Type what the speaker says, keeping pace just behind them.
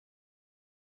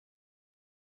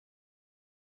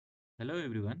Hello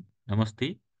everyone, नमस्ते।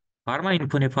 Pharma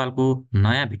info नेपालको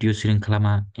नयाँ भिडियो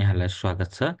श्रृङ्खलामा यहाँलाई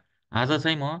स्वागत छ। आज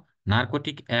चाहिँ म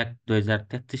नार्कोटिक एक्ट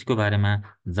 2033 को बारेमा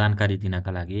जानकारी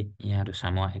दिनका लागि यहाँहरू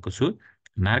सामु आएको छु।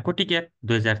 नार्कोटिक एक्ट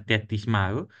 2033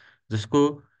 आयो, जसको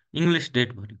इङ्ग्लिस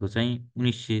डेट भनेको चाहिँ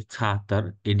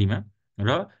 1976 एडीमा,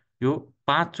 र यो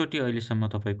 5 चोटि अहिलेसम्म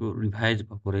तपाईँको रिभाइज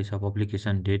भएको रहेछ।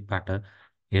 पब्लिकेसन डेटबाट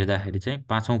हेर्दाखेरि चाहिँ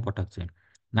 5औं पटक चाहिँ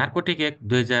नार्कोटिक एक्ट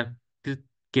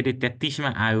 2033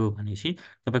 आयो भनेपछि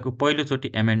तपाईँको पहिलोचोटि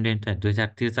एमेन्डेन्ट चाहिँ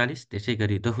 2043, त्यसै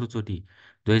गरी दोस्रोचोटि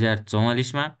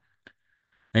 2044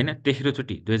 होइन,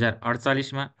 तेस्रोचोटि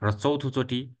 2048 र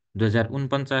चौथोचोटि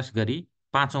 2049 गरी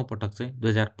 5औं पटक चाहिँ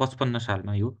 2055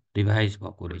 सालमा यो रिभाइज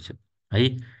भएको रहेछ है।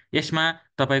 यसमा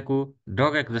तपाईँको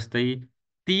ड्रग एक्ट जस्तै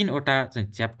 3वटा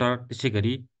चाहिँ च्याप्टर, त्यसै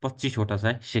गरी 25वटा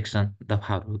चाहिँ सेक्सन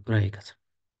दफाहरू रहेका छन्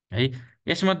है।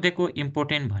 यसमध्येको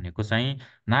इम्पोर्टेन्ट भनेको चाहिँ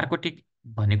नार्कोटिक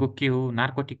भनेको के हो,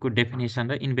 नार्कोटिकको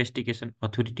डेफिनेसन र इन्भेस्टिगेसन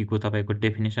अथोरिटीको तपाईँको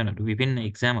डेफिनेसनहरू विभिन्न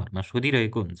इक्जामहरूमा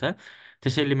सोधिरहेको हुन्छ।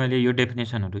 त्यसैले मैले यो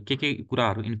डेफिनेसनहरू के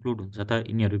कुराहरू इन्क्लुड हुन्छ त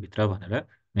यिनीहरूभित्र भनेर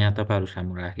यहाँ तपाईँहरू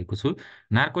सामु राखेको छु।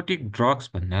 नार्कोटिक ड्रग्स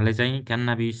भन्नाले चाहिँ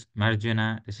क्यान्नाबिस, मार्जुना,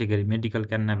 त्यसै गरी मेडिकल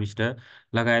क्यान्नाबिस र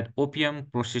लगायत ओपियम,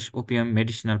 प्रोसेस ओपियम,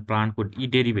 मेडिसिनल प्लान्टको यी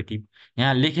डेरिभेटिभ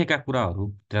यहाँ लेखेका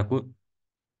कुराहरूभित्रको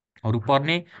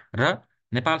पर्ने र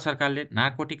नेपाल सरकारले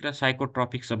नार्कोटिक र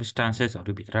साइकोट्रोपिक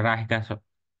सब्स्टान्सेसहरूभित्र राखेका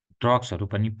ड्रग्सहरू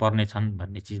पनि पर्ने छन्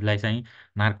भन्ने चिजलाई चाहिँ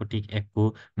नार्कोटिक एक्टको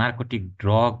नार्कोटिक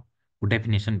ड्रगको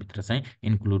डेफिनेसनभित्र चाहिँ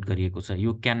इन्क्लुड गरिएको छ।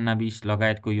 यो क्यान्नाबिस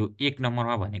लगायतको यो 1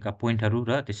 नम्बरमा भनेका पोइन्टहरू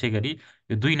र त्यसै गरी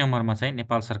यो 2 नम्बरमा चाहिँ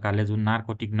नेपाल सरकारले जुन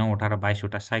नार्कोटिक 9वटा र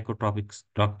 22वटा साइकोट्रोपिक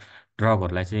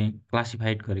ड्रगहरूलाई चाहिँ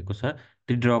क्लासिफाइड गरेको छ,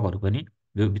 ती ड्रगहरू पनि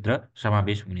यो भित्र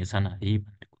समावेश हुनेछन् है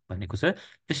भनेको छ।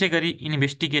 त्यसै गरी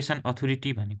इन्भेस्टिगेसन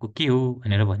अथोरिटी भनेको के हो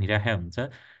भनेर भनिरहेको हुन्छ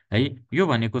है। यो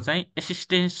भनेको चाहिँ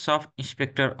assistance of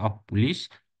inspector of police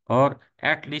और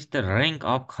एटलिस्ट द ऱ्याङ्क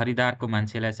अफ खरिदारको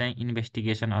मान्छेलाई चाहिँ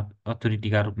इन्भेस्टिगेसन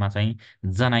अथोरिटीका रूपमा चाहिँ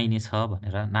जनाइनेछ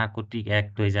भनेर नार्कोटिक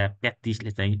एक्ट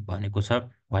 2033ले चाहिँ भनेको छ।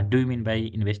 What do you mean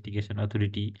by investigation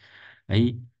authority है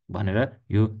भनेर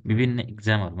यो विभिन्न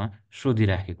इक्जामहरूमा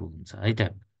सोधिराखेको हुन्छ है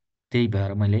त। त्यही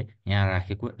भएर मैले यहाँ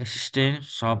राखेको assistant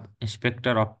sub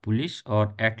inspector of police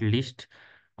और at least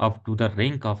up to the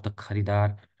rank of the खरिदार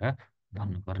भनेर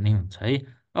भन्नुपर्ने हुन्छ है।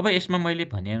 अब यसमा मैले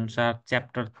भनेअनुसार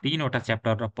 3वटा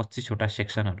च्याप्टर र 25वटा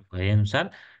सेक्सनहरू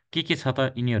भएअनुसार के छ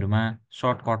त यिनीहरूमा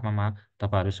सर्टकटमा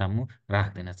तपाईँहरू सामु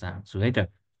राखिदिन चाहन्छु है त।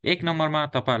 1 नम्बरमा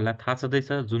तपाईँहरूलाई थाहा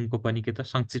छँदैछ, जुनको पनि के त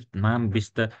संक्षिप्त नाम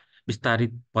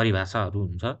विस्तारित परिभाषाहरू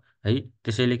हुन्छ है।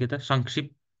 त्यसैले के त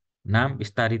संक्षिप्त नाम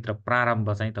विस्तारित र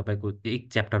प्रारम्भ चाहिँ तपाईँको एक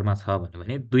च्याप्टरमा छ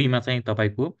भने 2मा चाहिँ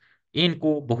तपाईँको एनको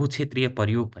बहुक्षेत्रीय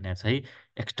प्रयोग भनेर चाहिँ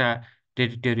extra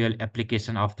territorial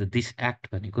application of the this act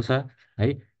भनेको छ है।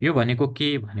 यो भनेको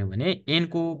के भन्यो भने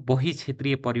एनको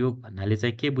बहुक्षेत्रीय प्रयोग भन्नाले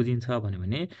चाहिँ के बुझिन्छ भन्यो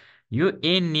भने यो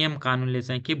ऐन नियम कानुनले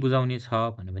चाहिँ के बुझाउने छ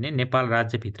भन्यो भने नेपाल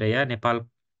राज्यभित्र या नेपाल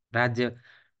राज्य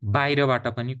बाहिरबाट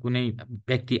पनि कुनै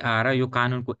व्यक्ति आएर यो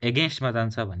कानुनको एगेन्स्टमा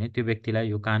जान्छ भने त्यो व्यक्तिलाई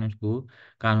यो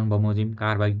कानुन बमोजिम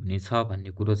कारबाही हुनेछ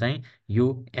भन्ने कुरो चाहिँ यो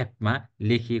एक्टमा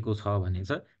लेखिएको छ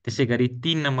भनेछ। त्यसै गरी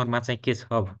 3 नम्बरमा चाहिँ के छ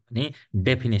भने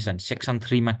डेफिनेसन, सेक्सन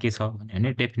 3मा के छ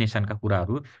भने डेफिनेसनका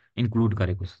कुराहरू इन्क्लुड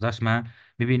गरेको छ, जसमा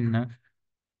विभिन्न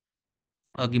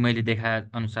अघि मैले देखाए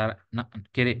अनुसार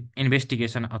के अरे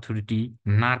इन्भेस्टिगेसन अथोरिटी,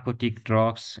 नार्कोटिक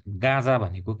ड्रग्स, गाँजा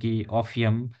भनेको के,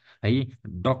 अफियम है,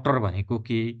 डक्टर भनेको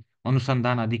के,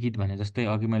 अनुसन्धान अधिकृत भने जस्तै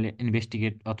अघि मैले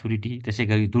इन्भेस्टिगेट अथोरिटी, त्यसै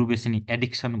गरी दुर्व्यसनी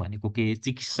एडिक्सन भनेको के,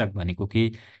 चिकित्सक भनेको के,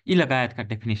 यी लगायतका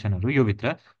डेफिनेसनहरू यो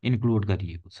भित्र इन्क्लुड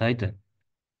गरिएको छ है त।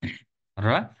 र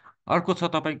अर्को छ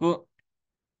तपाईँको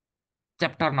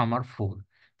च्याप्टर नम्बर 4।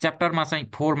 च्याप्टरमा चाहिँ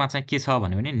 4मा चाहिँ के छ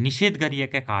भने निषेध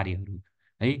गरिएका कार्यहरू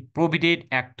है, प्रोभिडेड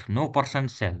एक्ट नो पर्सन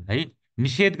सेल है,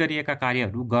 निषेध गरिएका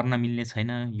कार्यहरू गर्न मिल्ने छैन।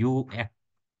 यो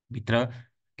एक्टभित्र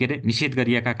के अरे निषेध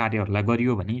गरिएका कार्यहरूलाई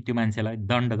गरियो भने त्यो मान्छेलाई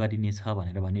दण्ड गरिनेछ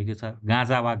भनेर भनिएको छ।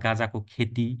 गाँजा वा गाँजाको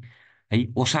खेती है,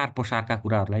 ओसार पोसारका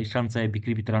कुराहरूलाई सञ्चय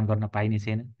बिक्री वितरण गर्न पाइने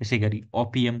छैन। त्यसै गरी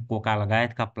ओपियम, कोका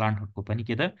लगायतका प्लान्टहरूको पनि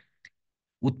के त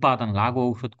उत्पादन, लागु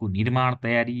औषधको निर्माण,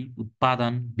 तयारी,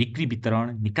 उत्पादन, बिक्री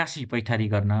वितरण, निकासी पैठारी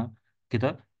गर्न के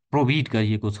त प्रोभिड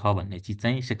गरिएको छ भन्ने चिज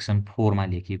चाहिँ सेक्सन 4मा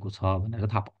लेखिएको छ भनेर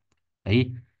थाहा पाउँ है।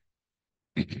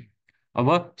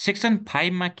 अब सेक्सन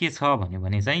 5मा के छ भन्यो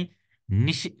भने चाहिँ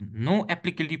नो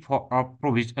एप्लिकेबिलिटी फर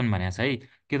प्रोभिजन भनेको छ है।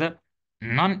 के त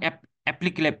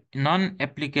नन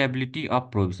एप्लिकेबिलिटी अफ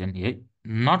प्रोभिजन है,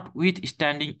 not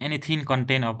withstanding anything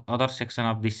contained of other section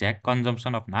of this act,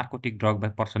 consumption of narcotic drug by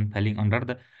person falling under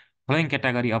the following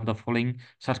category of the following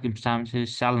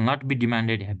circumstances shall not be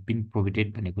demanded have been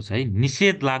provided भनेको छ है।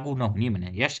 निषेध लागू नहुने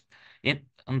भने यस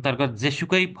अन्तर्गत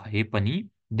जेसुकै भए पनि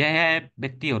देहाय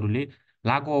व्यक्तिहरूले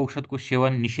लागु औषधको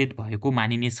सेवन निषेध भएको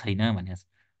मानिने छैन भनेको छ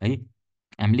है।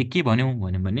 हामीले के भन्यौँ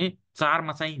भने 4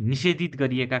 मा चाहिँ निषेधित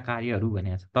गरिएका कार्यहरू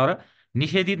भनेको छ। तर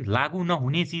निषेधित लागू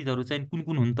नहुने चिजहरू चाहिँ कुन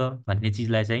कुन हुन् त भन्ने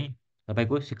चिजलाई चाहिँ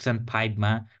तपाईँको सेक्सन 5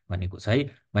 मा भनेको छ है।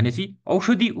 भनेपछि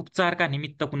औषधि उपचारका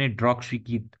निमित्त कुनै ड्रग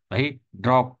स्वीकृत है,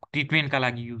 ड्रग ट्रिटमेन्टका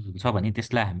लागि युज हुन्छ भने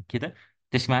त्यसलाई हामी के त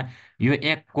त्यसमा यो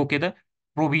एक्टको के त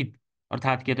प्रोभिड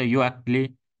अर्थात् के त यो एक्टले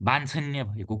वाञ्छनीय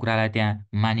भएको कुरालाई त्यहाँ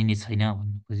मानिने छैन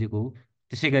भन्न खोजेको हो।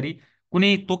 त्यसै गरी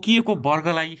कुनै तोकिएको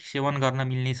वर्गलाई सेवन गर्न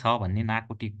मिल्ने छ भन्ने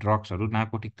नार्कोटिक ड्रग्सहरू,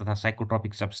 नार्कोटिक तथा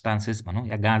साइकोट्रोपिक सब्सटान्सेस भनौँ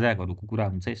या गाँजाहरूको कुरा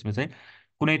हुन्छ। यसमा चाहिँ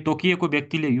कुनै तोकिएको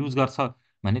व्यक्तिले युज गर्छ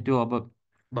भने त्यो अब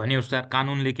भनेअनुसार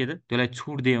कानुनले के त त्यसलाई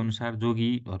छुट दिए अनुसार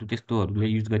जोगीहरू त्यस्तोहरूले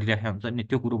युज गरिरहेका हुन्छ नि,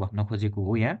 त्यो कुरो भन्न खोजेको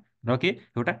हो यहाँ। र के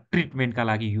एउटा ट्रिटमेन्टका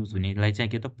लागि युज हुनेलाई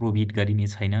चाहिँ के त प्रोभिड गरिने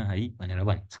छैन है भनेर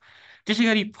भनिन्छ। त्यसै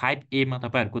गरी 5A मा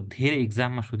तपाईँहरूको धेरै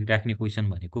इक्जाममा सोधिराख्ने क्वेसन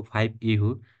भनेको 5A हो।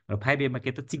 र 5A मा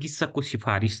के त चिकित्सकको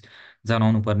सिफारिस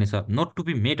जनाउनु पर्नेछ। Note to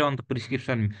be made on the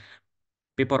prescription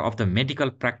paper of the medical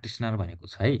practitioner भनेको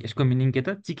छ है। यसको मिनिङ के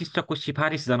त चिकित्सकको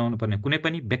सिफारिस जनाउनु पर्ने। कुनै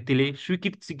पनि व्यक्तिले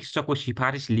स्वीकृत चिकित्सकको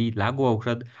सिफारिस लिई लागु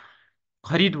औषध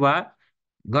खरिद वा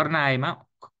गर्न आएमा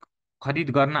खरिद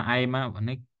गर्न आएमा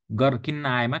भने किन्न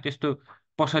आएमा त्यस्तो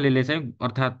पसलेले चाहिँ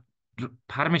अर्थात्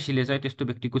फार्मेसीले चाहिँ त्यस्तो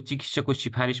व्यक्तिको चिकित्सकको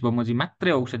सिफारिस बमोजिम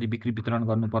मात्रै औषधि बिक्री वितरण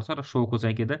गर्नुपर्छ र सोको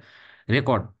चाहिँ के त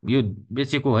रेकर्ड यो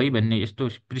बेचेको है भन्ने, यस्तो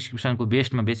प्रिस्क्रिप्सनको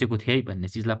बेस्टमा बेचेको थिए है भन्ने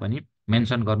चिजलाई पनि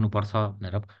मेन्सन गर्नुपर्छ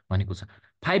भनेर भनेको छ।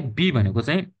 5B भनेको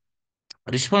चाहिँ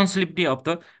responsibility of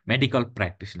the medical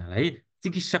practitioner है।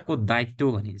 चिकित्सकको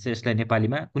दायित्व भने चाहिँ यसलाई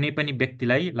नेपालीमा कुनै पनि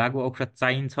व्यक्तिलाई लागु औषध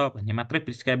चाहिन्छ भन्ने मात्रै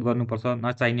प्रिस्क्राइब गर्नुपर्छ,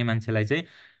 नचाहिने मान्छेलाई चाहिँ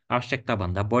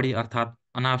आवश्यकताभन्दा बढी अर्थात्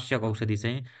अनावश्यक औषधि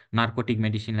चाहिँ नार्कोटिक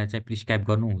मेडिसिनलाई चाहिँ प्रिस्क्राइब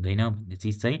गर्नु हुँदैन भन्ने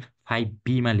चिज चाहिँ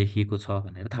 5B मा लेखिएको छ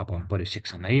भनेर थाहा पाउनु पर्यो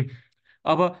सेक्सन है।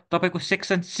 अब तपाईँको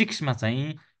सेक्सन 6मा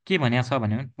चाहिँ के भनेको छ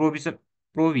भने provision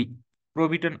प्रोभि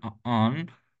provision on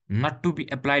not to be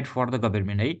applied for the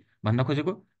government है। भन्न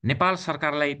खोजेको नेपाल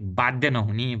सरकारलाई बाध्य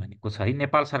नहुने भनेको छ है।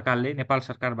 नेपाल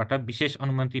सरकारबाट विशेष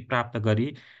अनुमति प्राप्त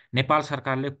गरी नेपाल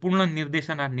सरकारले पूर्ण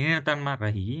निर्देशन र नियन्त्रणमा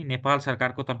रही नेपाल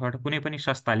सरकारको तर्फबाट कुनै पनि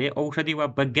संस्थाले औषधि वा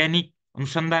वैज्ञानिक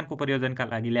अनुसन्धानको प्रयोजनका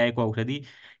लागि ल्याएको औषधि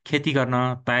खेती गर्न,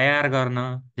 तयार गर्न,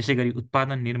 त्यसै गरी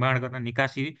उत्पादन निर्माण गर्न,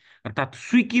 निकासी अर्थात्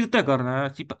स्वीकृत गर्न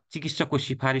चिकित्सकको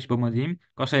सिफारिस बमोजिम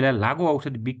कसैलाई लागु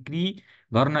औषध बिक्री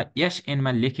गर्न यस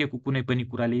ऐनमा लेखिएको कुनै पनि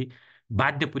कुराले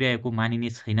बाध्य पुर्याएको मानिने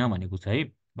छैन भनेको छ है।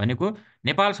 भनेको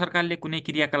नेपाल सरकारले कुनै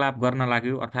क्रियाकलाप गर्न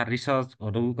लाग्यो अर्थात्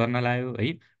रिसर्चहरू गर्न लाग्यो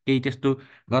है, केही त्यस्तो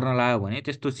गर्न लाग्यो भने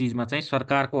त्यस्तो चिजमा चाहिँ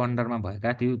सरकारको अन्डरमा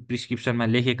भएका त्यो प्रिस्क्रिप्सनमा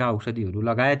लेखेका औषधिहरू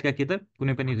लगायतका के त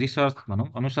कुनै पनि रिसर्च भनौँ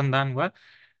अनुसन्धान वा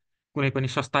कुनै पनि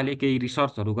संस्थाले केही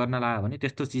रिसर्चहरू गर्न लाग्यो भने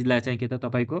त्यस्तो चिजलाई चाहिँ के त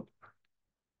तपाईँको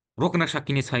रोक्न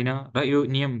सकिने छैन र यो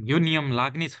नियम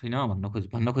लाग्ने छैन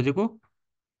भन्न खोजेको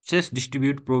सेस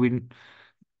डिस्ट्रिब्युट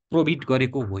प्रोभिड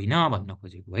गरेको होइन भन्न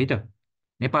खोजेको है त।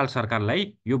 नेपाल सरकारलाई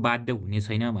यो बाध्य हुने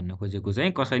छैन भन्न खोजेको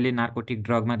चाहिँ कसैले नार्कोटिक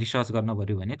ड्रगमा रिसर्च गर्न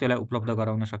पर्यो भने त्यसलाई उपलब्ध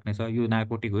गराउन सक्नेछ। यो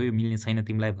नार्कोटिक हो, यो मिल्ने छैन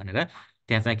तिमीलाई भनेर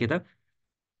त्यहाँ चाहिँ के त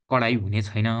कडाइ हुने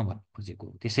छैन भन्न खोजेको।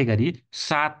 त्यसै गरी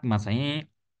 7मा चाहिँ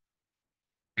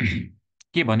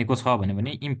के भनेको छ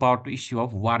भने empower to issue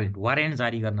of warrant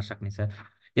जारी गर्न सक्नेछ।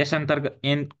 यस अन्तर्गत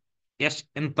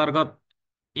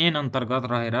ऐन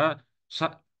अन्तर्गत रहेर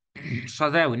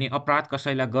सजाय हुने अपराध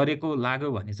कसैलाई गरेको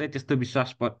लाग्यो भने चाहिँ त्यस्तो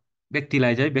विश्वास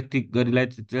व्यक्तिलाई चाहिँ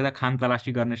त्यसलाई खान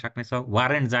तलासी गर्न सक्ने छ,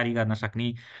 वारेन्ट जारी गर्न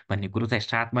सक्ने भन्ने कुरो चाहिँ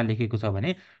 7मा लेखेको छ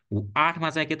भने 8मा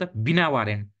चाहिँ के त बिना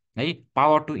वारेन्ट है,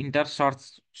 power to enter search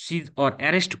seize or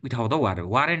arrest without the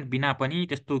warrant बिना पनि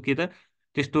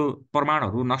त्यस्तो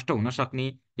प्रमाणहरू नष्ट हुन सक्ने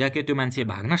या के त्यो मान्छे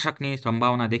भाग्न सक्ने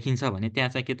सम्भावना देखिन्छ भने त्यहाँ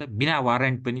चाहिँ के त बिना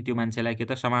वारेन्ट पनि त्यो मान्छेलाई के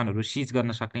त सामानहरू सिज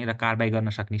गर्न सक्ने र कारबाही गर्न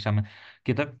सक्ने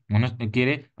के त के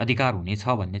अरे अधिकार हुनेछ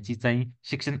भन्ने चिज चाहिँ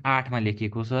सेक्सन 8मा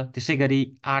लेखिएको छ। त्यसै गरी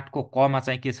 8को कमा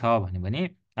चाहिँ के छ भने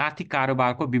आर्थिक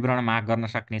कारोबारको विवरण माग गर्न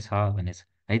सक्ने छ भने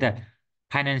है त।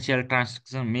 Financial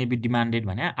transaction may be demanded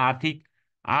भने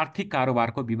आर्थिक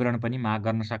कारोबारको विवरण पनि माग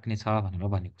गर्न सक्ने छ भनेर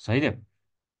भनेको छ है त।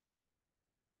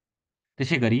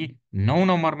 त्यसै गरी 9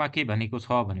 नम्बरमा के भनेको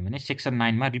छ भने section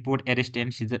 9मा report arrest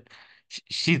and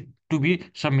seize to be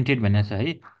submitted भनेको छ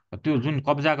है। त्यो जुन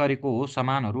कब्जा गरेको हो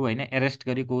सामानहरू होइन, एरेस्ट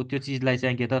गरेको हो त्यो चिजलाई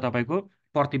चाहिँ के त तपाईँको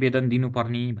प्रतिवेदन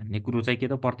दिनुपर्ने भन्ने कुरो चाहिँ के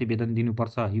त प्रतिवेदन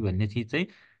दिनुपर्छ है भन्ने चिज चाहिँ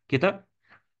के त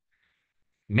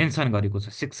मेन्सन गरेको छ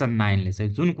सेक्सन 9ले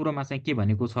चाहिँ। जुन कुरोमा चाहिँ के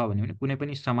भनेको छ भने कुनै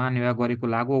पनि सामान या गरेको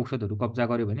लागु औषधहरू कब्जा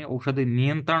गर्यो भने औषधि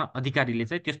नियन्त्रण अधिकारीले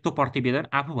चाहिँ त्यस्तो प्रतिवेदन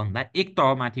आफूभन्दा एक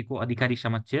तहमाथिको अधिकारी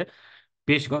समक्ष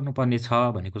पेश गर्नुपर्ने छ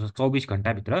भनेको छ। 24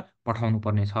 घन्टाभित्र पठाउनु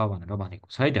पर्ने छ भनेर भनेको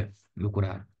छ है त यो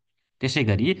कुराहरू। त्यसै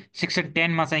गरी सेक्सन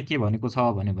 10मा चाहिँ के भनेको छ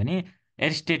भने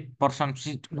एरिस्टेड person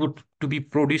good to be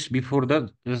produce before the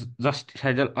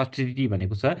जस्टिसाइडल authority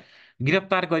भनेको छ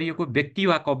गिरफ्तार गरिएको व्यक्ति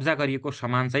वा कब्जा गरिएको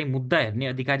सामान चाहिँ मुद्दा हेर्ने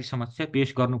अधिकारी समक्ष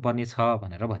पेश गर्नुपर्ने छ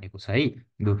भनेर भनेको छ है।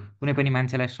 कुनै पनि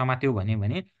मान्छेलाई समात्यो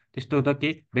भने त्यस्तो त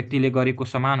के व्यक्तिले गरेको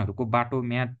सामानहरूको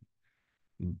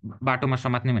बाटोमा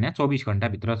समात्ने भने 24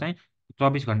 घन्टाभित्र चाहिँ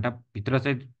 24 घन्टाभित्र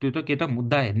चाहिँ त्यो त के त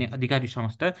मुद्दा हेर्ने अधिकारी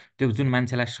समक्ष त्यो जुन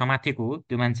मान्छेलाई समातेको हो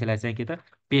त्यो मान्छेलाई चाहिँ के त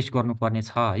पेश गर्नुपर्ने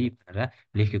छ है भनेर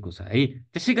लेखेको छ है।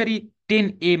 त्यसै गरी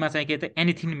 10A मा चाहिँ के त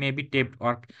anything may be taped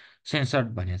or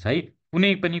censored भनेको छ है।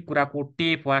 कुनै पनि कुराको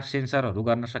टेप वा सेन्सरहरू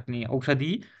गर्न सक्ने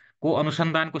औषधिको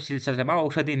अनुसन्धानको सिलसिलामा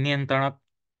औषधि नियन्त्रणक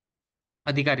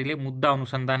अधिकारीले मुद्दा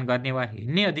अनुसन्धान गर्ने वा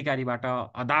हेर्ने अधिकारीबाट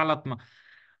अदालतमा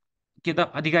के त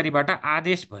अधिकारीबाट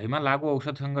आदेश भएमा लागु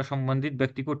औषधसँग सम्बन्धित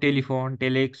व्यक्तिको टेलिफोन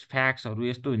टेलेक्स फ्याक्सहरू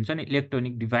यस्तो हुन्छ नि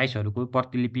इलेक्ट्रोनिक डिभाइसहरूको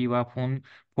प्रतिलिपि वा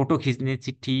फोटो खिच्ने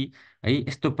चिठी है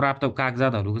यस्तो प्राप्त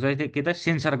कागजातहरूको चाहिँ के त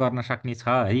सेन्सर गर्न सक्ने छ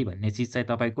है भन्ने चिज चाहिँ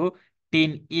तपाईँको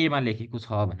 10A मा लेखेको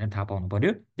छ भनेर थाहा पाउनु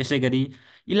पर्यो। त्यसै गरी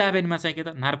 11मा चाहिँ के त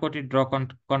narcotic drug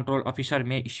control officer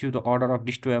may issue the order of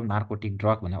destroy of narcotic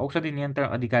drug भने औषधि नियन्त्रण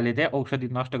अधिकारीले चाहिँ औषधि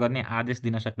नष्ट गर्ने आदेश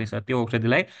दिन सक्ने छ त्यो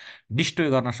औषधिलाई डिस्ट्रोय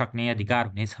गर्न सक्ने अधिकार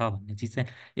हुनेछ भन्ने चिज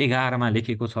चाहिँ 11मा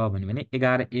लेखेको छ भने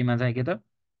 11A मा चाहिँ के त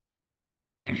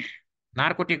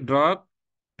narcotic drug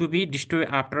to be destroy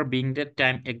after being the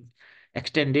time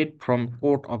extended from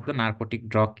court of the narcotic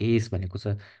drug case भनेको छ।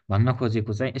 भन्न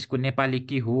खोजेको चाहिँ यसको नेपाली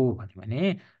के हो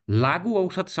भने लागु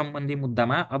औषध सम्बन्धी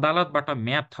मुद्दामा अदालतबाट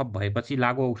म्याद थप भएपछि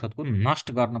लागु औषधको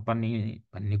नष्ट गर्न पर्ने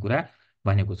भन्ने कुरा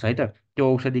भनेको छ है त।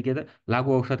 त्यो औषधि के त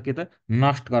लागु औषध के त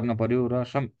नष्ट गर्न पर्यो र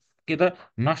के त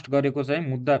नष्ट गरेको चाहिँ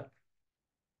मुद्दा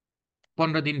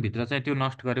 15 दिनभित्र चाहिँ त्यो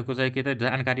नष्ट गरेको चाहिँ के त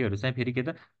जानकारीहरू चाहिँ फेरि के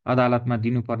त अदालतमा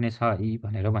दिनुपर्ने छ है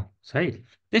भनेर भनेको छ है।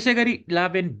 त्यसै गरी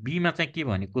 11B मा चाहिँ के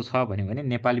भनेको छ भने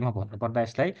नेपालीमा भन्नुपर्दा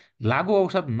यसलाई लागु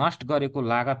औषध नष्ट गरेको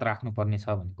लागत राख्नुपर्ने छ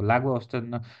भनेको लागु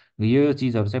औषध यो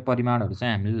चिजहरू चाहिँ परिमाणहरू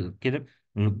चाहिँ हामीले के त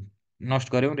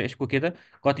नष्ट गऱ्यौँ र यसको के त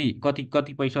कति कति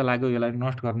कति पैसा लाग्यो यसलाई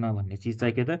नष्ट गर्न भन्ने चिज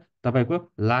चाहिँ के त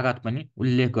तपाईँको लागत पनि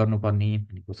उल्लेख गर्नुपर्ने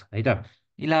भनेको छ है त।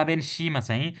 11C मा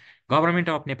चाहिँ government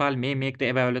of Nepal may make the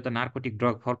available the narcotic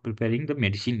drug for preparing the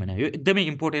medicine भने यो एकदमै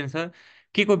इम्पोर्टेन्ट छ।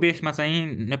 के को बेसमा चाहिँ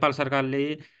नेपाल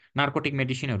सरकारले नार्कोटिक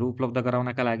मेडिसिनहरू उपलब्ध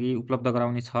गराउनका लागि उपलब्ध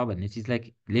गराउने छ भन्ने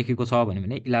चिजलाई लेखेको छ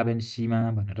भने 11C मा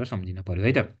भनेर सम्झिन पर्यो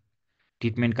है त।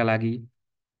 ट्रिटमेन्टका लागि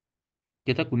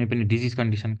के त कुनै पनि डिजिज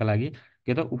कन्डिसनका लागि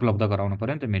के त उपलब्ध गराउनु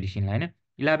पर्यो नि त मेडिसिनलाई होइन।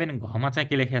 11 घमा चाहिँ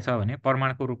के लेखेको छ भने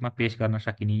प्रमाणको रूपमा पेश गर्न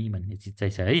सकिने भन्ने चिज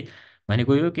चाहिँ छ है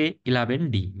भनेको यो के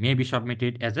 11D may be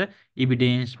submitted as a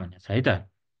evidence भन्ने छ है त।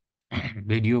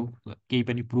 भिडियो केही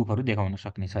पनि प्रुफहरू देखाउन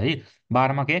सक्ने छ है।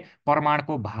 12मा के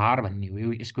प्रमाणको भार भन्ने हो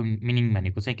यो यसको मिनिङ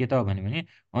भनेको चाहिँ के त भने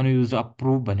अनयुज अफ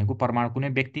प्रुफ भनेको प्रमाण कुनै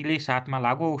व्यक्तिले साथमा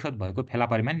लागु औषध भएको फेला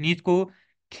परेमा निजको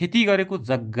खेती गरेको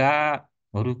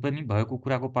जग्गाहरू पनि भएको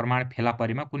कुराको प्रमाण फेला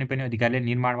परेमा कुनै पनि अधिकारीले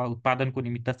निर्माण वा उत्पादनको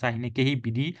निमित्त चाहिने केही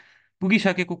विधि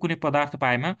पुगिसकेको कुनै पदार्थ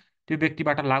पाएमा त्यो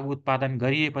व्यक्तिबाट लागु उत्पादन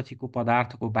गरिएपछिको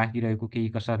पदार्थको बाँकी रहेको केही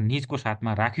कसर निजको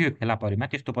साथमा राखियो फेला परेमा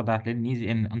त्यस्तो पदार्थले निज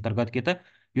अन्तर्गत के त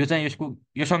यो चाहिँ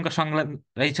योसँग संलग्न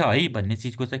रहेछ है भन्ने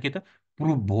चिजको चाहिँ के त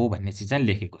प्रुफ हो भन्ने चिज चाहिँ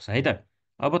लेखेको छ है त।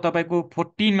 अब तपाईँको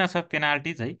 14मा छ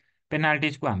पेनाल्टिज है।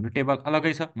 पेनाल्टिजको हाम्रो टेबल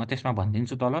अलगै छ म त्यसमा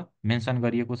भनिदिन्छु तल मेन्सन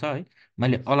गरिएको छ है।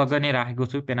 मैले अलग्गै नै राखेको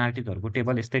छु पेनाल्टिजहरूको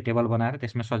टेबल यस्तै टेबल बनाएर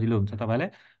त्यसमा सजिलो हुन्छ तपाईँलाई।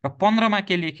 र 15मा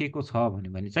के लेखिएको छ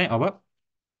भने चाहिँ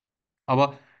अब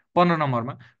 15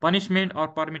 नम्बरमा punishment or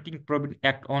पर्मिटिङ provident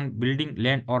act on building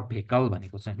land or vehicle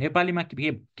भनेको छ। नेपालीमा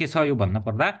के छ यो भन्न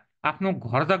पर्दा आफ्नो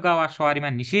घर जग्गा वा सवारीमा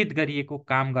निषेध गरिएको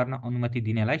काम गर्न अनुमति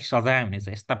दिनेलाई सजाय हुनेछ।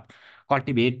 यस्ता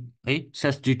कल्टिभेट है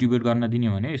सेल्फ डिस्ट्रिब्युट गर्न दिने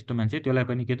भने यस्तो मान्छे त्यसलाई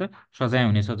पनि के त सजाय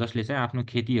हुनेछ जसले चाहिँ आफ्नो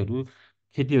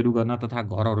खेतीहरू गर्न तथा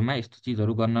घरहरूमा यस्तो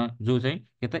चिजहरू गर्न जो चाहिँ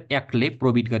के त एक्टले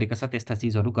प्रोभिड गरेका छ त्यस्ता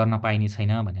चिजहरू गर्न पाइने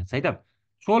छैन भनेको छ है त।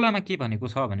 16मा के भनेको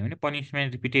छ भने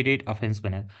पनिसमेन्ट रिपिटेडेड अफेन्स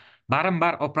भने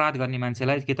बारम्बार अपराध गर्ने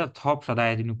मान्छेलाई के त थप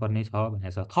सजाय दिनुपर्ने छ भनेको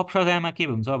छ। थप सजायमा के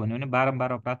हुन्छ भने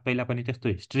बारम्बार अपराध पहिला पनि त्यस्तो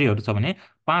हिस्ट्रीहरू छ भने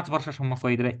 5 वर्षसम्म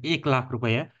कैद र 1 लाख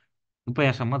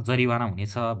रुपियाँसम्म जरिवाना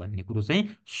हुनेछ भन्ने कुरो चाहिँ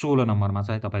 16 नम्बरमा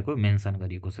चाहिँ तपाईँको मेन्सन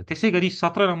गरिएको छ। त्यसै गरी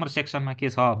 17 नम्बर सेक्सनमा के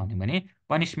छ भने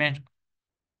पनिसमेन्ट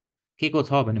के को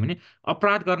छ भने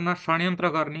अपराध गर्न षड्यन्त्र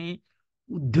गर्ने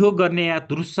उद्योग गर्ने या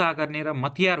दुरुत्साह गर्ने र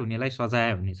मतियार हुनेलाई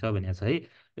सजाय हुनेछ भनेको छ है।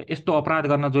 यस्तो अपराध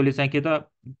गर्न जसले चाहिँ के त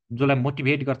जसलाई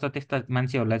मोटिभेट गर्छ त्यस्ता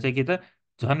मान्छेहरूलाई चाहिँ के त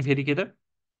झन् फेरि के त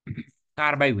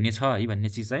कारबाही हुनेछ है भन्ने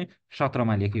चिज चाहिँ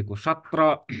 17मा लेखिएको।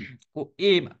 17को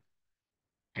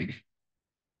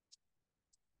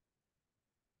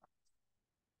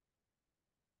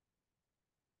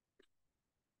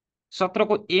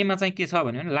एमा चाहिँ के छ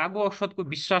भने लागु औषधको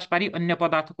विश्वास पारी अन्य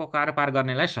पदार्थको कारोबार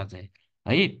गर्नेलाई सजाय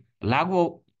है। लागु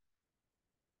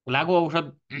लागु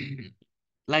औषध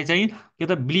लाई चाहिँ के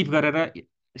त बिलिभ गरेर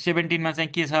 17 चाहिँ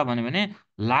के छ भने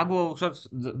लागु औषध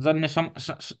जन्य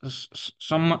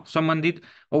सम्बन्धित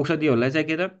औषधिहरूलाई चाहिँ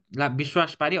के त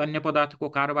विश्वास पारी अन्य पदार्थको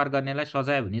कारोबार गर्नेलाई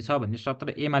सजाय हुनेछ भन्ने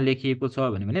 17A मा लेखिएको छ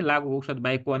भने लागु औषध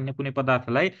बाहेकको अन्य कुनै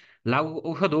पदार्थलाई लागु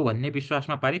औषध हो भन्ने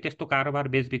विश्वासमा पारी त्यस्तो कारोबार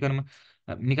बेचबिखन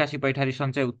निकासी पैठारी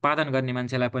सञ्चय उत्पादन गर्ने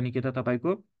मान्छेलाई पनि के त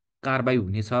तपाईँको कारबाही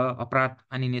हुनेछ अपराध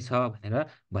मानिनेछ भनेर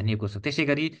भनिएको छ। त्यसै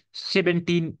गरी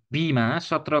 17B मा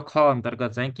 17 ख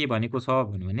अन्तर्गत चाहिँ के भनेको छ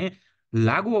भने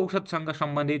लागु औषधसँग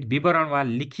सम्बन्धित विवरण वा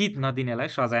लिखित नदिनेलाई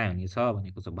सजाय हुनेछ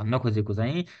भनेको छ। भन्न खोजेको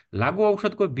चाहिँ लागु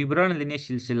औषधको विवरण लिने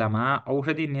सिलसिलामा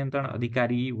औषधि नियन्त्रण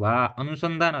अधिकारी वा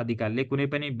अनुसन्धान अधिकारीले कुनै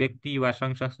पनि व्यक्ति वा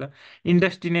सङ्घ संस्था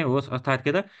इन्डस्ट्री नै होस् अर्थात्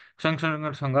के त सङ्घ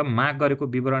संगठनसँग माग गरेको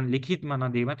विवरण लिखितमा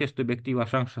नदिएमा त्यस्तो व्यक्ति वा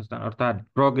सङ्घ संस्था अर्थात्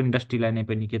ड्रग इन्डस्ट्रीलाई नै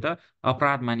पनि के त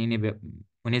अपराध मानिने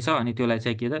हुनेछ। अनि त्यसलाई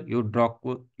चाहिँ के त यो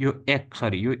ड्रगको यो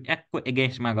एक्टको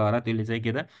एगेन्स्टमा गएर त्यसले चाहिँ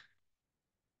के त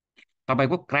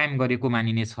तपाईँको क्राइम गरेको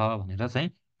मानिनेछ भनेर चाहिँ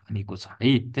भनेको छ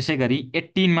है। त्यसै गरी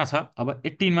 18मा छ। अब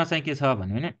 18मा चाहिँ के छ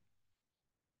भने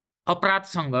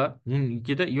अपराधसँग जुन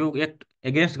के त यो एक्ट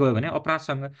एगेन्स्ट गयो भने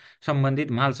अपराधसँग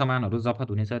सम्बन्धित माल सामानहरू जफत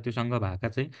हुनेछ। त्योसँग भएका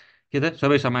चाहिँ के त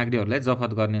सबै सामग्रीहरूलाई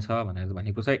जफत गर्नेछ भनेर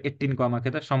भनेको छ। 18 के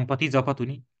त सम्पत्ति जफत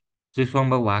हुने, जो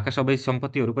सम्भव भएका सबै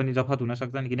सम्पत्तिहरू पनि जफत हुन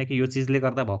सक्छन् किनकि यो चिजले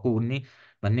गर्दा भएको हुने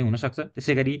भन्ने हुनसक्छ।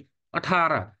 त्यसै गरी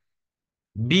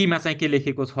 18B मा चाहिँ के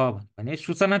लेखेको छ भने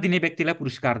सूचना दिने व्यक्तिलाई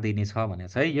पुरस्कार दिनेछ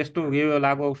भनेछ है। यस्तो यो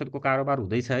लागु औषधको कारोबार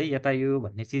हुँदैछ है यता यो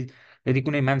भन्ने चिज यदि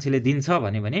कुनै मान्छेले दिन्छ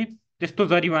भने त्यस्तो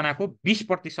जरिवानाको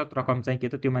 20% रकम चाहिँ के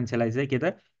त त्यो मान्छेलाई चाहिँ के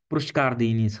त पुरस्कार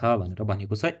दिइनेछ भनेर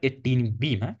भनेको छ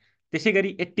 18B मा। त्यसै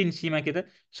गरी 18C मा के त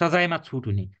सजायमा छुट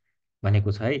हुने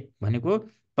भनेको छ है। भनेको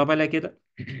तपाईँलाई के त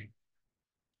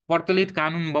प्रचलित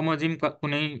कानुन बमोजिम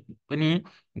कुनै पनि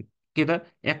के त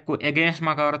एक्टको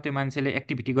एगेन्स्टमा गएर त्यो मान्छेले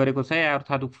एक्टिभिटी गरेको छ या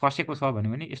अर्थात् फसेको छ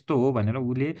भने यस्तो हो भनेर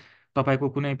उसले तपाईँको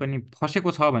कुनै पनि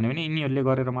फसेको छ भने यिनीहरूले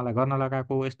गरेर मलाई गर्न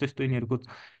लगाएको हो यस्तो यस्तो यिनीहरूको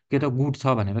के त गुट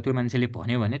छ भनेर त्यो मान्छेले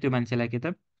भन्यो भने त्यो मान्छेलाई के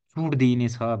त छुट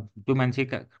दिइनेछ। त्यो मान्छे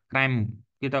क्राइम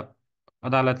के त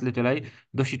अदालतले त्यसलाई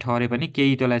दोषी ठहरे पनि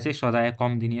केही त्यसलाई चाहिँ सजाय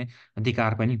कम दिने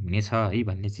अधिकार पनि हुनेछ है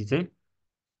भन्ने चिज चाहिँ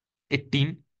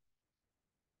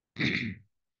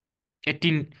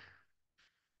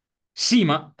 18C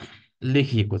मा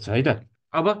लेखिएको छ है त।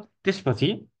 अब त्यसपछि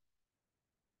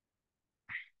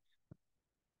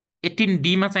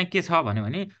 18D मा चाहिँ के छ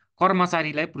भने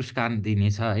कर्मचारीलाई पुरस्कार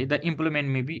दिनेछ है। The employment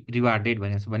may be rewarded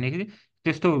भनेको छ भनेदेखि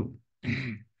त्यस्तो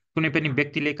कुनै पनि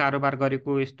व्यक्तिले कारोबार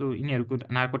गरेको यस्तो यिनीहरूको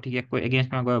नार्कोटिक एक्टको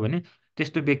एगेन्स्टमा गयो भने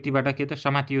त्यस्तो व्यक्तिबाट के त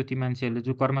समातियो ती मान्छेहरूले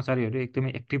जो कर्मचारीहरू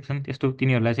एकदमै एक्टिभ छन् त्यस्तो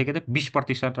तिनीहरूलाई चाहिँ के त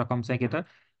 20% रकम चाहिँ के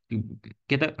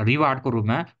त रिवार्डको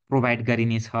रूपमा प्रोभाइड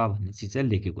गरिनेछ भन्ने चिज चाहिँ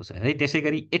लेखेको छ है। त्यसै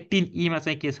गरी 18E मा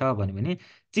चाहिँ के छ भने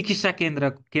चिकित्सा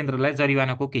केन्द्रलाई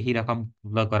जरिवानाको केही रकम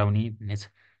गराउने भन्ने छ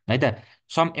है त।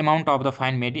 Some amount of the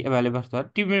fine made available for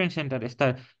treatment centre.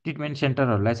 यस्ता ट्रिटमेन्ट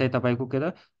सेन्टरहरूलाई चाहिँ तपाईँको के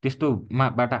त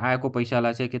त्यस्तोबाट आएको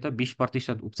पैसालाई चाहिँ के त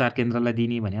 20% उपचार केन्द्रलाई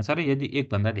दिने भनेको छ र यदि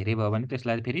एकभन्दा धेरै भयो भने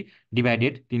त्यसलाई फेरि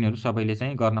डिभाइडेड तिनीहरू सबैले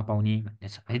चाहिँ गर्न पाउने भन्ने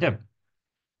छ है त।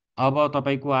 अब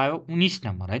तपाईँको आयो 19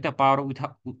 नम्बर है त पावर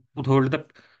विथहोल्ड द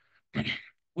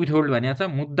विथहोल्ड भनेको छ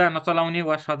मुद्दा नचलाउने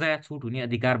वा सजाय छुट हुने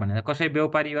अधिकार भनेर कसै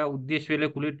व्यापारी वा उद्देश्यले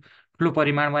ठुलो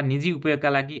परिमाण वा निजी उपयोगका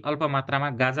लागि अल्प मात्रामा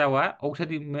गाजा वा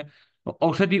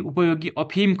औषधि उपयोगी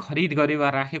अफिम खरिद गरे वा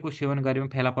राखेको सेवन गरेमा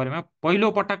फेला परेमा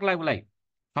पहिलो पटकलाई उसलाई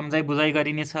सम्झाइ बुझाइ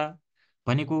गरिनेछ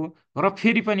भनेको र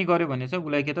फेरि पनि गर्यो भने चाहिँ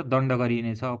उसलाई के त दण्ड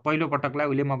गरिनेछ। पहिलो पटकलाई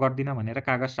उसले म गर्दिनँ भनेर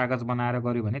कागज सागज बनाएर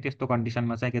गर्यो भने त्यस्तो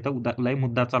कन्डिसनमा चाहिँ के त उसलाई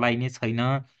मुद्दा चलाइने छैन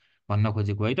भन्न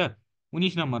खोजेको है त।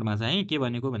 19 नम्बरमा चाहिँ के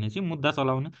भनेको भने चाहिँ मुद्दा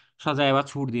चलाउन सजाय वा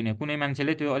छुट दिने कुनै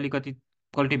मान्छेले त्यो अलिकति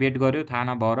कल्टिभेट गर्यो थाहा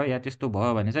नभएर या त्यस्तो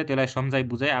भयो भने चाहिँ त्यसलाई सम्झाइ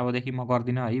बुझाइ अबदेखि म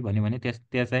गर्दिनँ है भन्यो भने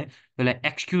त्यहाँ चाहिँ त्यसलाई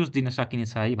एक्सक्युज दिन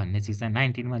सकिनेछ है भन्ने चिज चाहिँ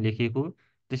 19मा लेखिएको।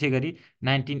 त्यसै गरी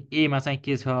 19A मा चाहिँ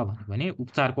के छ भने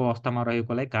उपचारको अवस्थामा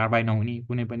रहेकोलाई कारबाही नहुने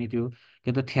कुनै पनि त्यो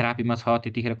के त थेरापीमा छ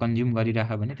त्यतिखेर कन्ज्युम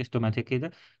गरिराख्यो भने त्यस्तोमा चाहिँ के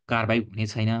त कारबाही हुने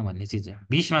छैन भन्ने चिज।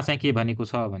 20मा चाहिँ के भनेको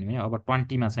छ भने अब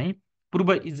 20मा चाहिँ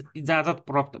पूर्व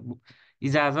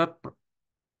इजाजत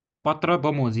पत्र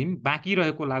बमोजिम बाँकी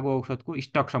रहेको लागु औषधको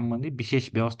स्टक सम्बन्धी विशेष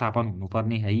व्यवस्थापन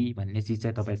हुनुपर्ने है भन्ने चिज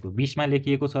चाहिँ तपाईँको 20मा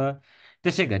लेखिएको छ।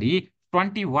 त्यसै गरी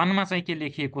 21मा चाहिँ के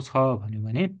लेखिएको छ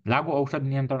भने लागु औषध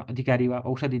नियन्त्रण अधिकारी वा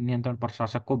औषधि नियन्त्रण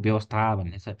प्रशासकको व्यवस्था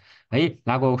भन्ने छ है।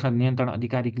 लागु औषध नियन्त्रण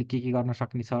अधिकारीले के गर्न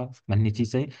सक्ने छ भन्ने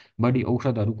चिज चाहिँ बढी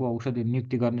औषधहरूको औषधि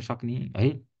नियुक्ति गर्न सक्ने है,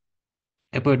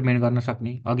 एपोइन्टमेन्ट गर्न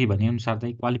सक्ने अघि भनेअनुसार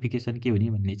चाहिँ क्वालिफिकेसन के हुने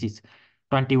भन्ने चिज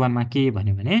 21मा के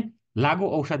भन्यो भने लागु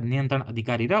औषध नियन्त्रण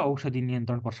अधिकारी र औषधि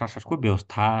नियन्त्रण प्रशासकको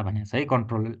व्यवस्था भनेको चाहिँ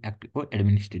कन्ट्रोल एक्टको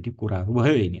एडमिनिस्ट्रेटिभ कुराहरू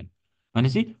भयो यिनीहरू।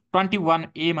 भनेपछि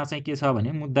 21A मा चाहिँ के छ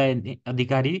भने मुद्दा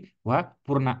अधिकारी वा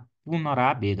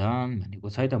पुनरावेदन भनेको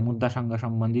छ है त। मुद्दासँग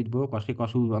सम्बन्धित भयो, कसै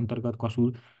कसुर अन्तर्गत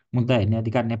कसुर मुद्दा हेर्ने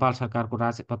अधिकार नेपाल सरकारको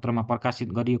राजपत्रमा प्रकाशित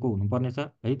गरिएको हुनुपर्नेछ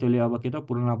है। त्यसले अब के त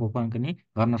पुनरावलोकन पनि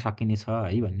गर्न सकिने छ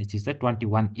है भन्ने चिज चाहिँ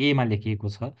 21A मा लेखिएको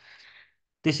छ।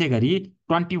 त्यसै गरी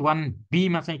 21B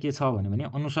मा चाहिँ के छ भने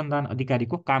अनुसन्धान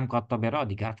अधिकारीको काम कर्तव्य र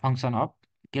अधिकार, फङ्सन अफ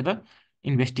के त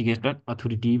इन्भेस्टिगेसन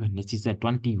अथोरिटी भन्ने चिज चाहिँ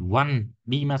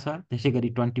 21B मा छ। त्यसै गरी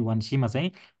 21C मा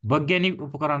चाहिँ वैज्ञानिक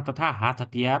उपकरण तथा हात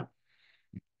हतियार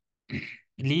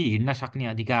लिई हिँड्न सक्ने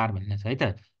अधिकार भन्ने छ है त।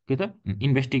 के त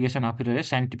इन्भेस्टिगेसन अफिसरले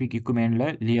साइन्टिफिक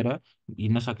इक्विपमेन्टलाई लिएर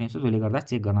हिँड्न सक्ने छ, जसले गर्दा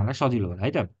चेक गर्नलाई सजिलो होला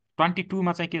है त।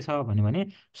 22मा चाहिँ के छ भने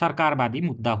सरकारवादी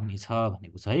मुद्दा हुनेछ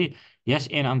भनेको छ है। यस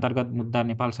ऐन अन्तर्गत मुद्दा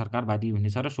नेपाल सरकारवादी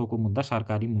हुनेछ र सोको मुद्दा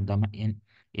सरकारी मुद्दामा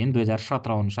ऐन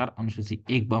 2017 अनुसार अनुसूची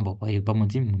 1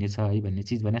 बमोजिम हुनेछ है भन्ने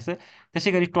चिज भनेको छ।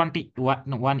 त्यसै गरी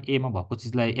 21A मा भएको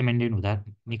चिजलाई एमेन्डेन्ट हुँदा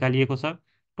निकालिएको छ।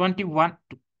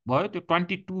 21 भयो, त्यो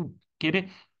 22 के अरे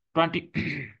 20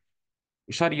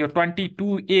 सरी यो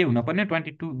 22A हुनुपर्ने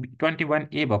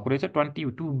 21A भएको रहेछ।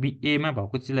 22A मा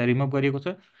भएको चिजलाई रिमुभ गरिएको छ।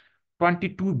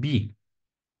 22B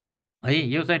है,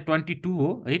 यो चाहिँ 22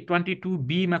 हो है।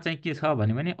 22B मा चाहिँ के छ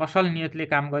भने असल नियतले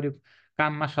काम गरेको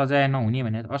काममा सजाय नहुने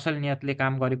भने, असल नियतले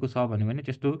काम गरेको छ भने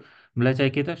त्यस्तोलाई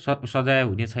चाहिँ के त सजाय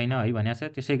हुने छैन है भनेको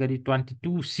छ। त्यसै गरी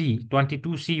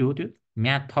 22C हो, त्यो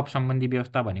म्याद थप सम्बन्धी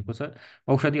व्यवस्था भनेको छ।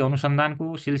 औषधि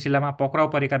अनुसन्धानको सिलसिलामा पक्राउ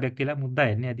परेका व्यक्तिलाई मुद्दा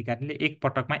हेर्ने अधिकारीले एक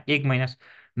पटकमा 1 महिना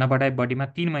नबढाई बढीमा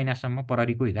 3 महिनासम्म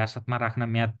प्रहरीको हिरासतमा राख्न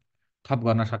म्याद थप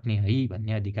गर्न सक्ने है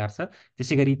भन्ने अधिकार छ।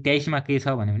 त्यसै गरी 23मा के छ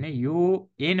भने यो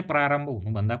ऐन प्रारम्भ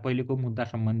हुनुभन्दा पहिलेको मुद्दा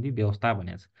सम्बन्धी व्यवस्था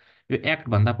भनेको छ। यो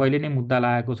एक्टभन्दा पहिले नै मुद्दा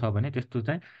लागेको छ भने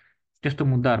त्यस्तो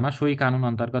मुद्दाहरूमा सोही कानुन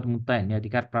अन्तर्गत मुद्दा हेर्ने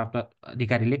अधिकार प्राप्त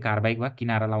अधिकारीले कारबाही वा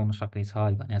किनारा लाउन सक्ने छ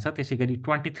भनेको छ। त्यसै गरी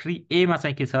 23A मा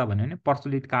चाहिँ के छ भने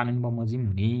प्रचलित कानुन बमोजिम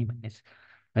हुने भन्ने छ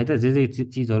है त। जे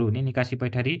चिजहरू हुने, निकासी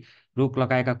पैठारी रोक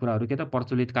लगाएका कुराहरू के त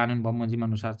प्रचलित कानुन बमोजिम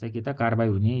अनुसार चाहिँ के त कारबाही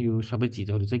हुने, यो सबै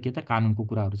चिजहरू चाहिँ के त कानुनको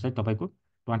कुराहरू चाहिँ तपाईँको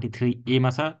 23A मा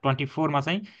छ। 24मा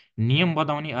चाहिँ नियम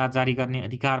बनाउने जारी गर्ने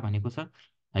अधिकार भनेको छ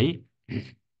है।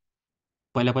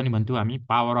 पहिला पनि भन्थ्यौँ हामी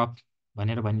पावर अफ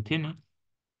भनेर भन्थ्यो नि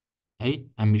है,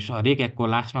 हामी हरेक एकको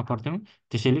लास्टमा पढ्थ्यौँ।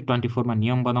 त्यसैले 24मा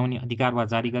नियम बनाउने अधिकार वा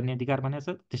जारी गर्ने अधिकार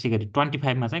भनेको छ। त्यसै गरी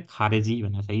 25मा चाहिँ खारेजी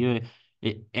भनेको छ। यो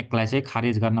एकलाई चाहिँ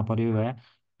खारेज गर्न पर्यो या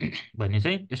भन्ने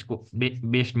चाहिँ यसको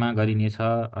बेसमा गरिनेछ।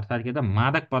 अर्थात् के त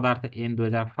मादक पदार्थ ऐन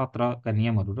 2017का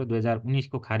नियमहरू र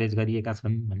 2019को खारेज गरिएका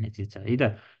छन् भन्ने चिज छ है त।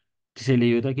 त्यसैले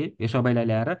यो त के यो सबैलाई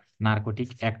ल्याएर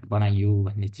नार्कोटिक एक्ट बनाइयो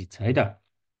भन्ने चिज छ है त।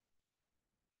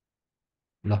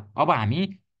 ल अब हामी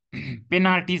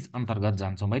पेनाल्टिज अन्तर्गत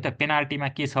जान्छौँ है त। पेनाल्टीमा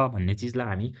के छ भन्ने चिजलाई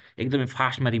हामी एकदमै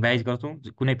फास्टमा रिभाइज गर्छौँ।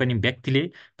 कुनै पनि व्यक्तिले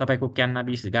तपाईँको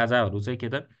क्यान्नाबिस गाजाहरू चाहिँ के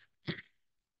त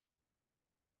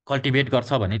कल्टिभेट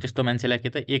गर्छ भने त्यस्तो मान्छेलाई के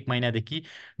त 1 महिनादेखि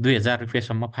 2000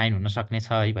 रुपियाँसम्म फाइन हुन सक्ने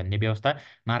छ है भन्ने व्यवस्था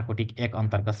नार्कोटिक एक्ट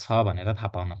अन्तर्गत छ भनेर थाहा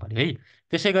पाउन पर्यो है।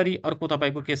 त्यसै गरी अर्को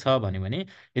तपाईँको के छ भने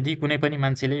यदि कुनै पनि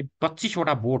मान्छेले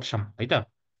 25वटा बोटसम्म है त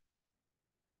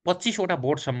 25वटा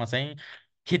बोटसम्म चाहिँ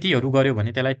खेतीहरू गर्यो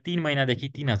भने त्यसलाई 3 महिनादेखि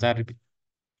 3000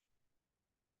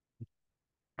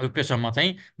 रुपियाँसम्म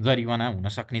चाहिँ जरिवाना हुन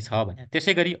सक्ने छ भने।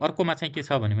 त्यसै गरी अर्कोमा चाहिँ के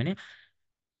छ भने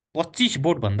 25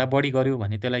 बोटभन्दा बढी गर्यो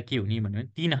भने त्यसलाई के हुने भने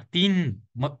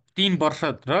 3 वर्ष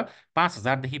र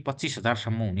 5,000देखि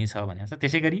 25,000सम्म हुनेछ भनेको छ।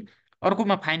 त्यसै गरी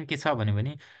अर्कोमा फाइन के छ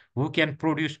भने हु क्यान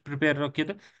प्रोड्युस प्रिपेयर र के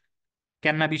त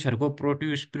क्यान्नाबिसहरूको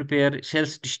प्रोड्युस प्रिपेयर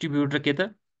सेल्स डिस्ट्रिब्युट र के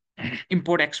त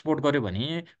इम्पोर्ट एक्सपोर्ट गर्यो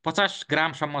भने 50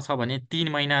 ग्रामसम्म छ भने 3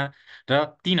 महिना र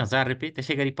 3,000 रुपियाँ।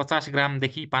 त्यसै गरी 50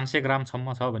 ग्रामदेखि 500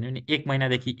 ग्रामसम्म छ भने 1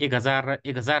 महिनादेखि 1,000 र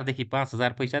 1,000देखि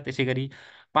 5,000 पैसा। त्यसै गरी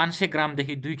 500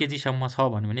 ग्रामदेखि 2 केजीसम्म छ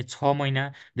भने 6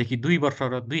 महिनादेखि 2 वर्ष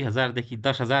र 2,000देखि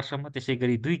 10,000सम्म। त्यसै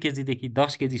गरी 2 केजीदेखि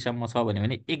 10 केजीसम्म छ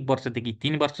भने 1 वर्षदेखि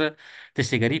 3 वर्ष।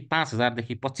 त्यसै गरी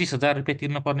 5,000देखि 25,000 रुपियाँ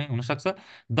तिर्न पर्ने हुनसक्छ।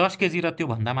 10 केजी र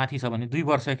त्योभन्दा माथि छ भने 2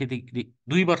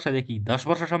 वर्षदेखि 10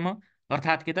 वर्षसम्म।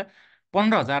 अर्थात् के त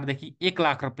 15,000देखि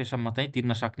 1,00,000 रुपियाँसम्म चाहिँ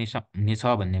तिर्न सक्ने हुनेछ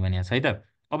भन्ने भनेको छ है त।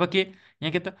 अब के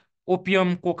यहाँ के त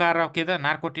ओपियम कोका र के त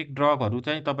नार्कोटिक ड्रगहरू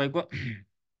चाहिँ तपाईँको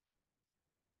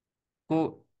को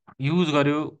युज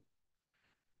गर्यो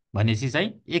भनेपछि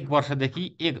चाहिँ 1 वर्षदेखि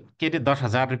के अरे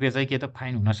 10,000 रुपियाँ चाहिँ के त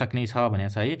फाइन हुन सक्ने छ भनेको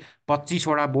छ है।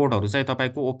 25वटा बोर्डहरू चाहिँ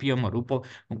तपाईँको ओपियमहरू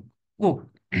को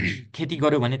खेती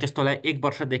गर्यो भने त्यस्तोलाई 1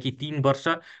 वर्षदेखि 3 वर्ष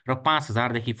र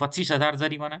 5,000देखि 25,000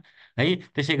 जरिवाना है।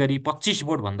 त्यसै गरी 25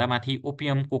 बोर्डभन्दा माथि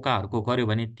ओपियम कोकाहरूको गर्यो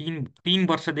भने 3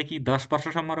 वर्षदेखि 10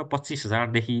 वर्षसम्म र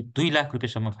 25,000देखि 2,00,000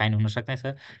 रुपियाँसम्म फाइन हुन सक्ने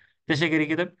छ। त्यसै गरी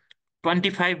के त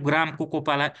 25 ग्राम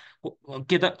कोकोपालाई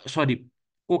के त सरी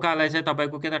कोकालाई चाहिँ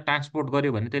तपाईँको के त ट्रान्सपोर्ट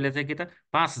गर्यो भने त्यसले चाहिँ के त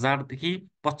 5,000 देखि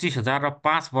 25,000 र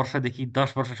 5 वर्षदेखि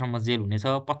 10 वर्षसम्म जेल हुनेछ।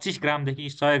 25 ग्रामदेखि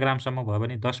 100 ग्रामसम्म भयो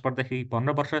भने 10 वर्षदेखि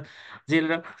 15 वर्ष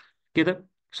जेल र के त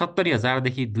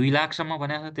 70,000देखि 2 लाखसम्म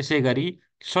भनेको छ। त्यसै गरी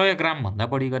 100 ग्रामभन्दा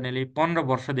बढी गर्नेले 15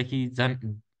 वर्षदेखि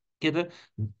के त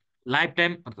लाइफ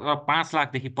टाइम र 5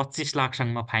 लाखदेखि 25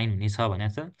 लाखसम्म फाइन हुनेछ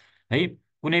भनेको छ है।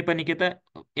 कुनै पनि के त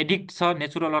एडिक्ट छ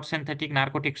natural or synthetic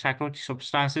narcotic psychotic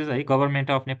substances है,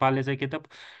 गभर्मेन्ट अफ नेपालले चाहिँ के त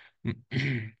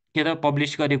के त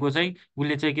पब्लिस गरेको चाहिँ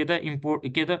उसले चाहिँ के त इम्पोर्ट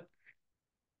के त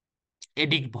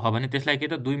एडिक्ट भयो भने त्यसलाई के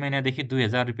त 2 महिनादेखि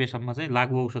 2,000 रुपियाँसम्म चाहिँ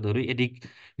लागु औषधहरू एडिक्ट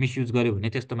मिसयुज गर्यो भने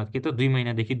त्यस्तोमा के त 2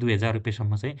 महिनादेखि 2,000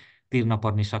 रुपियाँसम्म चाहिँ तिर्न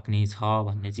पर्ने सक्ने छ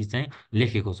भन्ने चिज चाहिँ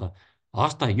लेखेको छ।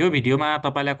 हस् त, यो भिडियोमा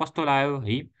तपाईँलाई कस्तो लाग्यो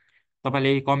है,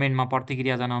 तपाईँले कमेन्टमा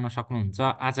प्रतिक्रिया जनाउन सक्नुहुन्छ।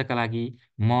 आजका लागि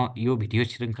म यो भिडियो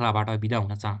श्रृङ्खलाबाट बिदा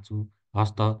हुन चाहन्छु।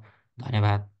 हस् त,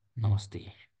 धन्यवाद,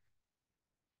 नमस्ते।